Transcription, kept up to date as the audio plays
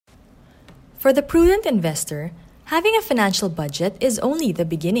For the prudent investor, having a financial budget is only the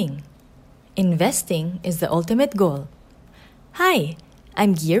beginning. Investing is the ultimate goal. Hi,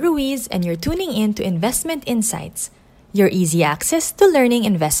 I'm Gia Ruiz and you're tuning in to Investment Insights, your easy access to learning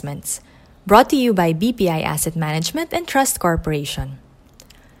investments, brought to you by BPI Asset Management and Trust Corporation.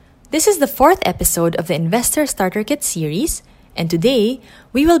 This is the fourth episode of the Investor Starter Kit series, and today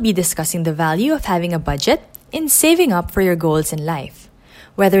we will be discussing the value of having a budget in saving up for your goals in life,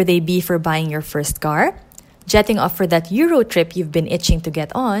 whether they be for buying your first car, jetting off for that Euro trip you've been itching to get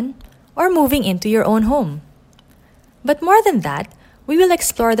on, or moving into your own home. But more than that, we will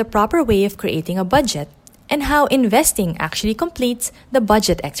explore the proper way of creating a budget and how investing actually completes the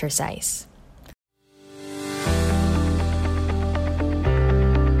budget exercise.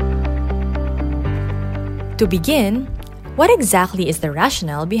 To begin, what exactly is the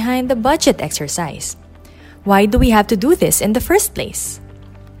rationale behind the budget exercise? Why do we have to do this in the first place?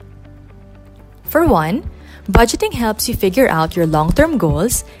 For one, budgeting helps you figure out your long-term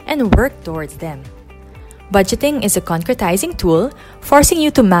goals and work towards them. Budgeting is a concretizing tool forcing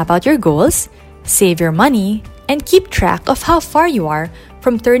you to map out your goals, save your money, and keep track of how far you are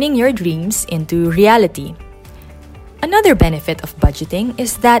from turning your dreams into reality. Another benefit of budgeting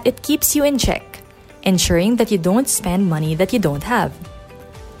is that it keeps you in check, ensuring that you don't spend money that you don't have.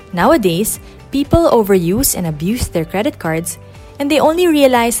 Nowadays, people overuse and abuse their credit cards, and they only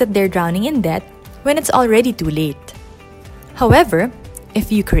realize that they're drowning in debt when it's already too late. However,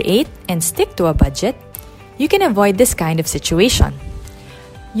 if you create and stick to a budget, you can avoid this kind of situation.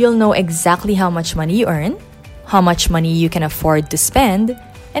 You'll know exactly how much money you earn, how much money you can afford to spend,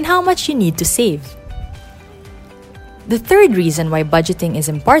 and how much you need to save. The third reason why budgeting is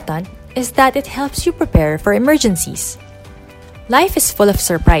important is that it helps you prepare for emergencies. Life is full of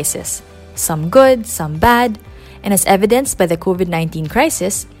surprises, some good, some bad, and as evidenced by the COVID-19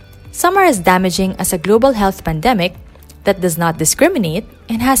 crisis, some are as damaging as a global health pandemic that does not discriminate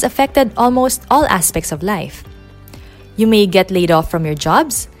and has affected almost all aspects of life. You may get laid off from your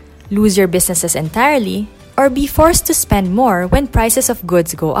jobs, lose your businesses entirely, or be forced to spend more when prices of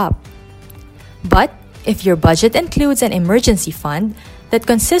goods go up. But if your budget includes an emergency fund that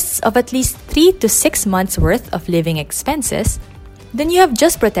consists of at least 3 to 6 months worth of living expenses, then you have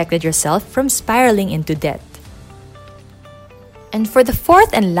just protected yourself from spiraling into debt. And for the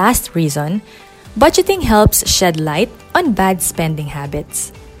fourth and last reason, budgeting helps shed light on bad spending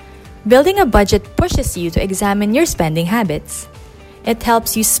habits. Building a budget pushes you to examine your spending habits. It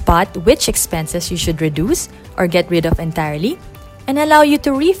helps you spot which expenses you should reduce or get rid of entirely and allow you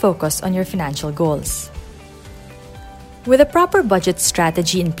to refocus on your financial goals. With a proper budget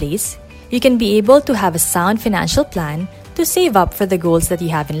strategy in place, you can be able to have a sound financial plan to save up for the goals that you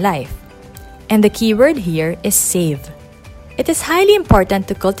have in life. And the key word here is save. It is highly important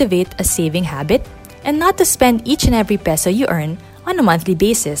to cultivate a saving habit and not to spend each and every peso you earn on a monthly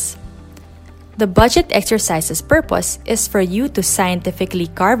basis. The budget exercise's purpose is for you to scientifically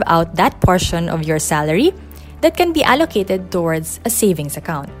carve out that portion of your salary that can be allocated towards a savings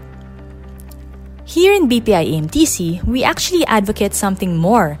account. Here in BPI AMTC, we actually advocate something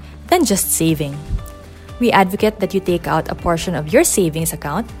more than just saving. We advocate that you take out a portion of your savings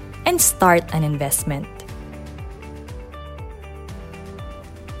account and start an investment.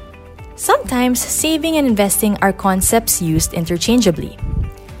 Sometimes saving and investing are concepts used interchangeably.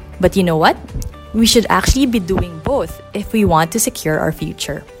 But you know what? We should actually be doing both if we want to secure our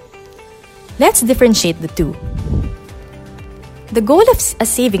future. Let's differentiate the two. The goal of a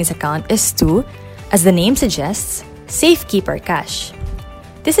savings account is to, as the name suggests, safekeep our cash.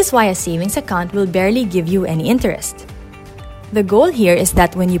 This is why a savings account will barely give you any interest. The goal here is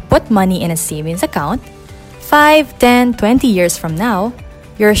that when you put money in a savings account, 5, 10, 20 years from now,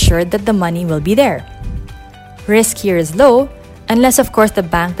 you're assured that the money will be there. Risk here is low, unless of course the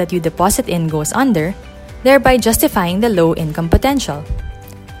bank that you deposit in goes under, thereby justifying the low income potential.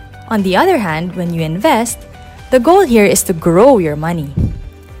 On the other hand, when you invest, the goal here is to grow your money.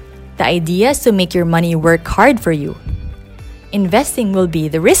 The idea is to make your money work hard for you. Investing will be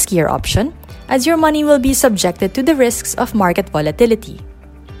the riskier option as your money will be subjected to the risks of market volatility.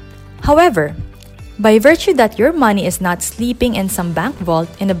 However, by virtue that your money is not sleeping in some bank vault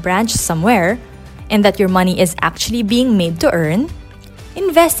in a branch somewhere, and that your money is actually being made to earn,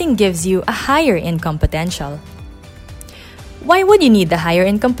 investing gives you a higher income potential. Why would you need the higher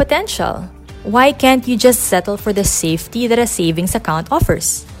income potential? Why can't you just settle for the safety that a savings account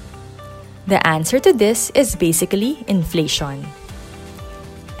offers? The answer to this is basically inflation.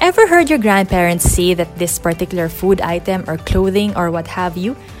 Ever heard your grandparents say that this particular food item or clothing or what have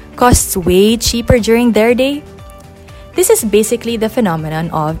you costs way cheaper during their day? This is basically the phenomenon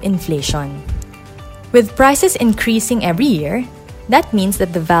of inflation. With prices increasing every year, that means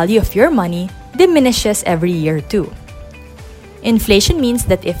that the value of your money diminishes every year too. Inflation means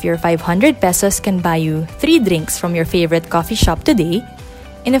that if your 500 pesos can buy you 3 drinks from your favorite coffee shop today,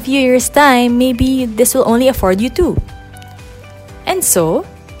 in a few years' time, maybe this will only afford you 2. And so,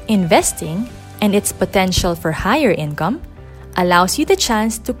 investing and its potential for higher income allows you the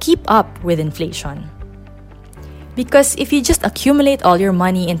chance to keep up with inflation. Because if you just accumulate all your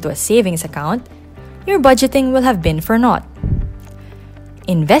money into a savings account, your budgeting will have been for naught.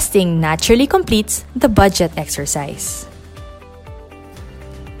 Investing naturally completes the budget exercise.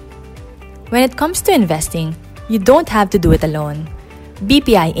 When it comes to investing, you don't have to do it alone.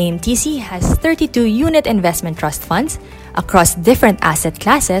 BPI AMTC has 32 unit investment trust funds across different asset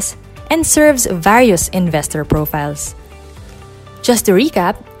classes and serves various investor profiles. Just to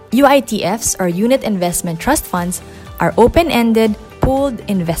recap, UITFs or unit investment trust funds are open-ended, pooled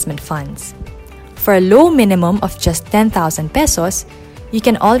investment funds. For a low minimum of just 10,000 pesos, you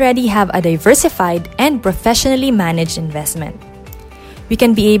can already have a diversified and professionally managed investment. We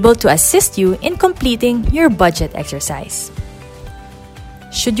can be able to assist you in completing your budget exercise.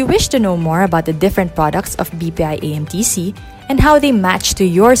 Should you wish to know more about the different products of BPI AMTC and how they match to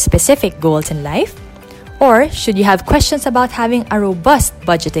your specific goals in life, or should you have questions about having a robust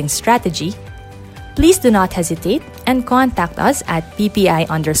budgeting strategy, please do not hesitate and contact us at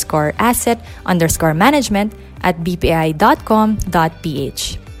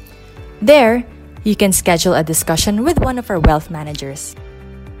bpi_asset_management@bpi.com.ph. There, you can schedule a discussion with one of our wealth managers.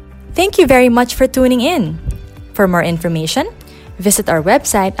 Thank you very much for tuning in. For more information, visit our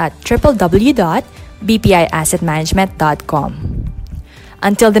website at www.bpiassetmanagement.com.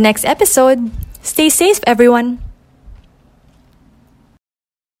 Until the next episode, stay safe, everyone!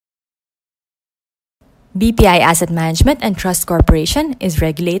 BPI Asset Management and Trust Corporation is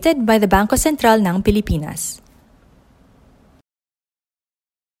regulated by the Bangko Sentral ng Pilipinas.